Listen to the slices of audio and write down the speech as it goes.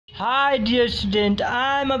Hi dear student,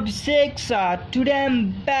 I'm Abhishek Shah. Today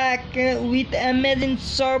I'm back with amazing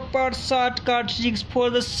super shortcut tricks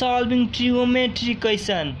for the solving trigonometry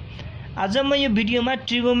question. आज म यो भिडियोमा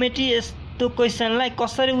trigonometry यस्तो क्वेशनलाई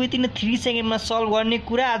कसरी within 3 सेकेन्डमा सल्भ गर्ने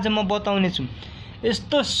कुरा आज म बताउने छु।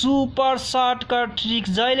 यस्तो सुपर शॉर्टकट ट्रिक्स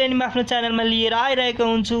जहिले नि म आफ्नो च्यानलमा लिएर आइरहेको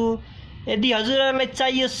हुन्छु। यदि हजुरहरुलाई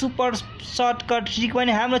चाहियो सुपर शॉर्टकट ट्रिक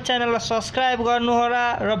भने हाम्रो च्यानललाई सब्स्क्राइब गर्नु होला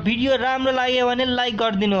र भिडियो राम्रो लाग्यो भने लाइक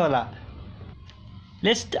गरिदिनु होला।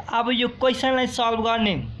 लेट्स अब यो क्वेशनलाई सल्भ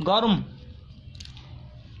गर्ने गरौँ।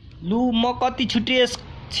 लु म कति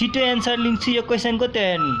छिटो एन्सर लिन्छु यो क्वेशनको त्यो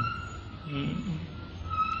हेर्नु।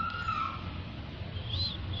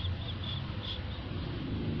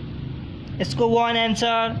 यसको 1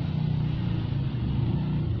 आन्सर,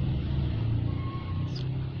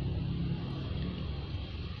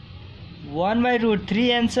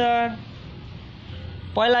 1/√3 आन्सर।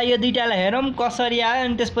 पहिला यो दुईटालाई हेरौँ कसरी आयो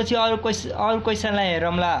अनि त्यसपछि अरु क्वेशनलाई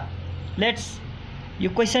हेरौँला। लेट्स यो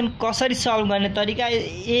क्वेशन कसरी सल्भ गर्ने तरिका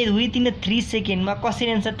विथिन 3 सेकेन्डमा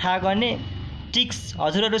कसरी आन्सर थाहा गर्ने ट्रिक्स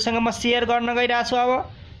हजुरहरुसँग म शेयर गर्न गइरहेको छु। अब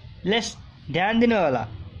लेट्स ध्यान दिनु होला।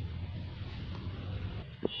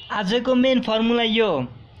 आजको मेन फर्मुला यो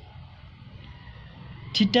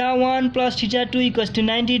θ1 + θ2 =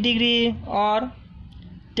 90 डिग्री और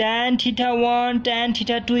tan θ1 tan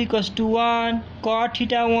θ2 = 1 cot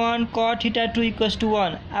θ1 cot θ2 =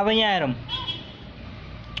 1। अब यहाँ हेरौँ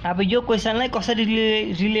अब यो क्वेशनलाई कसरी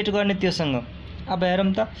रिलेट गर्ने त्योसँग। अब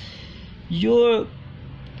हेरौँ त यो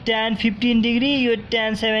tan 15 डिग्री यो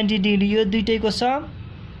tan 70 डिग्री यो दुईटैको सम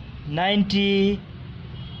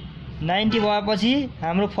 90 भएपछि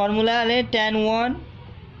हाम्रो फर्मुलाले tan 1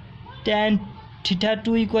 tan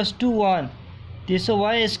θ2 = 1 त्यसो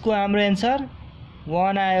भए यसको हाम्रो आन्सर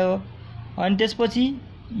 1 आयो। अनि त्यसपछि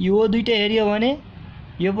यो दुईटा हेर्यो भने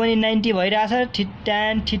यो पनि 90 भइराछ।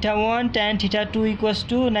 tan θ1 tan θ2 =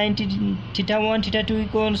 90 θ1 θ2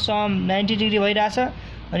 को सम 90 डिग्री भइराछ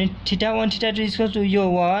अनि θ1 θ2 = यो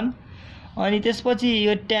 1 अनि त्यसपछि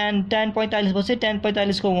यो tan 45 बसे tan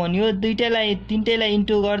 45 को 1 यो दुईटालाई तीनटैलाई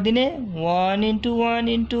इन्टु गर्दिने 1 * 1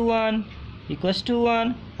 * 1 = 1।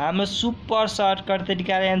 हाम्रो सुपर शॉर्टकट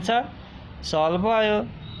तरिकाले आन्सर सल्भ भयो।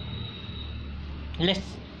 Let's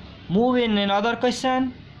move in other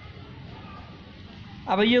question.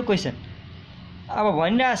 अब यो क्वेशन अब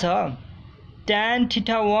भनिरहेछ tan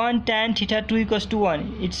θ1 tan θ2 = 1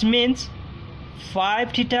 it's means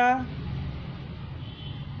 5θ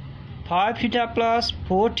plus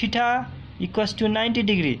 4θ = 90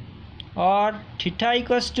 degree और θ =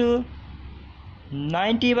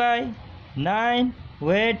 90/9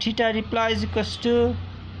 where θ replies =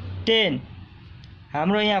 10।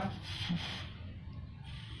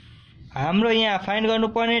 हाम्रो यहाँ फाइन्ड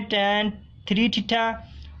गर्नुपर्ने tan 3θ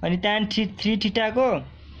अनि tan 3θ को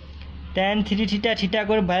tan 3θ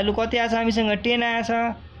को भ्यालु कति आछ हामीसँग 10 आछ।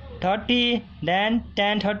 30 tan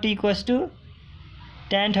 30 =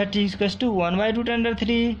 tan 30 =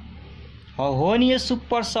 1/√3 हो नि यो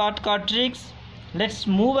super shortcut tricks. Let's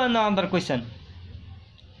move on other question.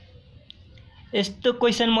 यस्तो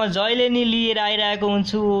क्वेशन म जहिले नि लिएर आइरहेको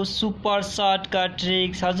हुन्छु सुपर शॉर्टकट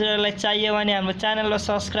ट्रिक्स। हजुरहरुलाई चाहियो भने हाम्रो च्यानललाई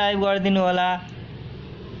सब्स्क्राइब गरिदिनु होला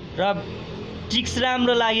र ट्रिक्स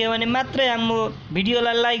राम्रो लाग्यो भने मात्रै हाम्रो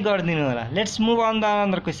भिडियोलाई लाइक गरिदिनु होला। Let's move on the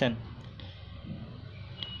other question.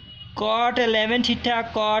 cot 11θ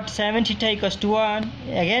cot 7θ = 1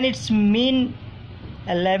 again it's mean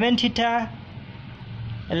 11θ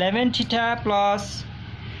plus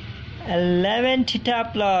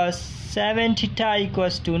 7θ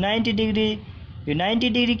 = 90 degree. यो 90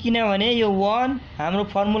 डिग्री किनभने यो 1 हाम्रो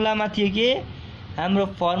फर्मुलामा थियो के हाम्रो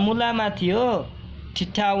फर्मुलामा थियो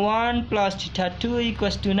θ1 + θ2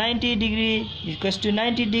 = 90 डिग्री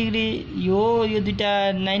यो दुईटा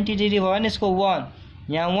 90 डिग्री भयो भने यसको 1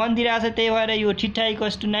 यहाँ 1 दिइराछ त्यही भएर यो θ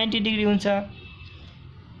 = 90 डिग्री हुन्छ।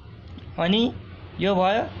 अनि यो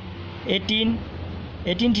भयो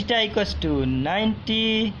 18θ =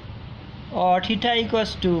 90 और θ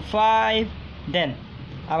 = 5। देन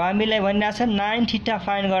अब हामीलाई भनिरहेछ 9θ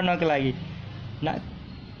फाइन्ड गर्नको लागि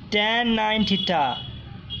tan 9θ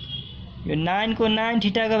यो 9 को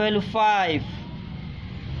 9θ को भ्यालु 5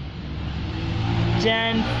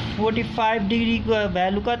 tan 45 डिग्री को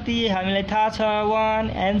भ्यालु कति हामीलाई थाहा छ 1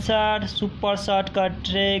 answer. Super shortcut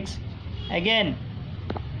tricks again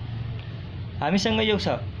हामीसँग यो छ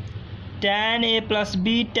tan a + b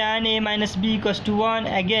tan a - b = 1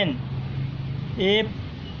 again a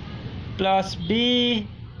 + b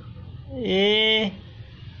a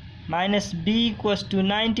 - b =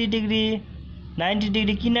 90 degree 90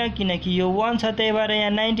 degree किनकि यो 1 छ त्यही भएर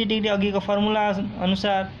यहाँ 90 डिग्री अघिको फर्मुला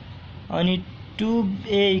अनुसार अनि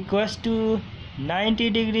 2a equals to 90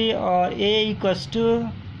 degree or a equals to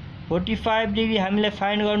 45 degree हामीलाई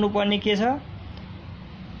फाइन्ड गर्नुपर्ने के छ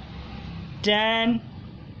tan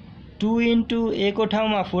 2 into a को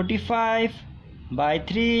ठाउँमा 45 by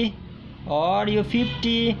 3 or यो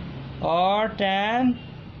 50 or tan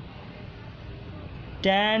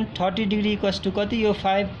 30 degree equals to कति यो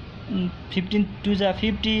 5 15 2 जा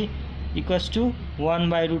 50 equals to 1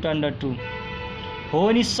 by root under 2 हो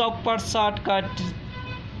नि सुपर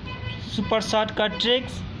सर्टकट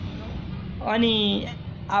ट्रिक्स अनि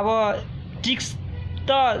अब ट्रिक्स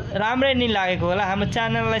त राम्रै नि लागेको होला हाम्रो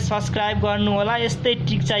च्यानललाई सब्स्क्राइब गर्नु होला यस्तै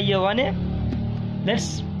ट्रिक चाहियो भने let's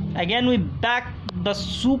again we back the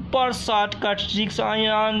super shortcut tricks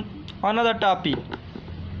on another topic.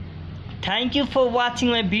 Thank you for watching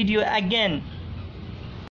my video again.